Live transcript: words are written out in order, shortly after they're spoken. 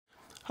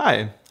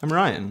Hi, I'm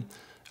Ryan,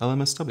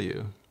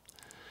 LMSW.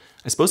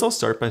 I suppose I'll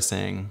start by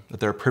saying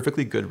that there are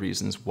perfectly good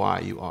reasons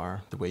why you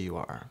are the way you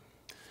are.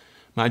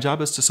 My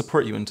job is to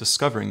support you in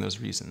discovering those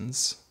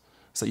reasons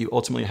so that you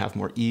ultimately have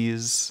more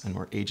ease and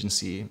more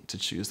agency to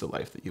choose the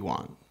life that you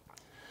want.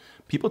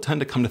 People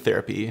tend to come to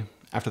therapy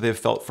after they've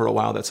felt for a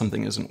while that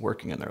something isn't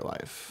working in their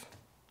life.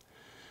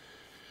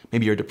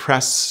 Maybe you're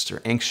depressed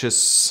or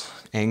anxious,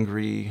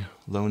 angry,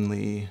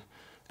 lonely,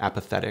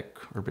 apathetic,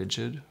 or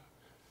rigid.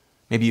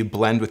 Maybe you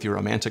blend with your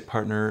romantic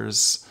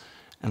partners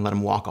and let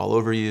them walk all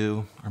over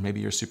you, or maybe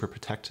you're super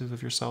protective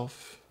of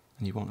yourself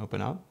and you won't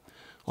open up.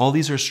 All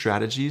these are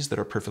strategies that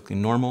are perfectly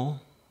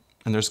normal,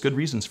 and there's good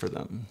reasons for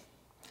them.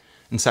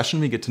 In session,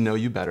 we get to know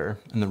you better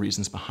and the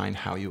reasons behind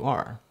how you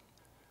are.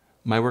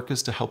 My work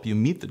is to help you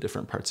meet the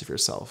different parts of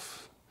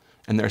yourself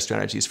and their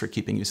strategies for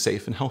keeping you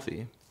safe and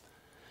healthy.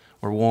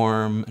 We're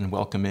warm and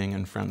welcoming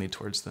and friendly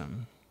towards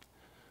them.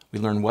 We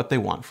learn what they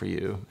want for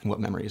you and what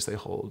memories they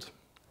hold.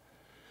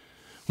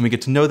 When we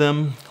get to know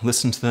them,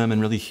 listen to them, and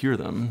really hear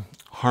them,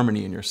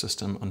 harmony in your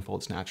system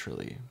unfolds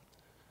naturally.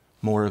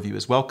 More of you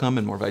is welcome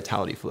and more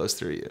vitality flows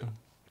through you.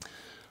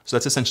 So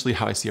that's essentially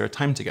how I see our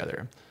time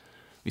together.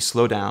 We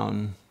slow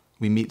down,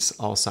 we meet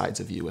all sides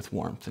of you with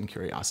warmth and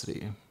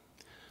curiosity.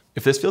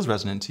 If this feels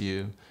resonant to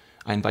you,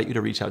 I invite you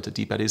to reach out to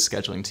Deep Eddy's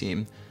scheduling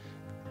team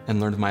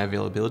and learn of my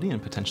availability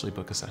and potentially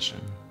book a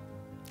session.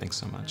 Thanks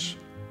so much.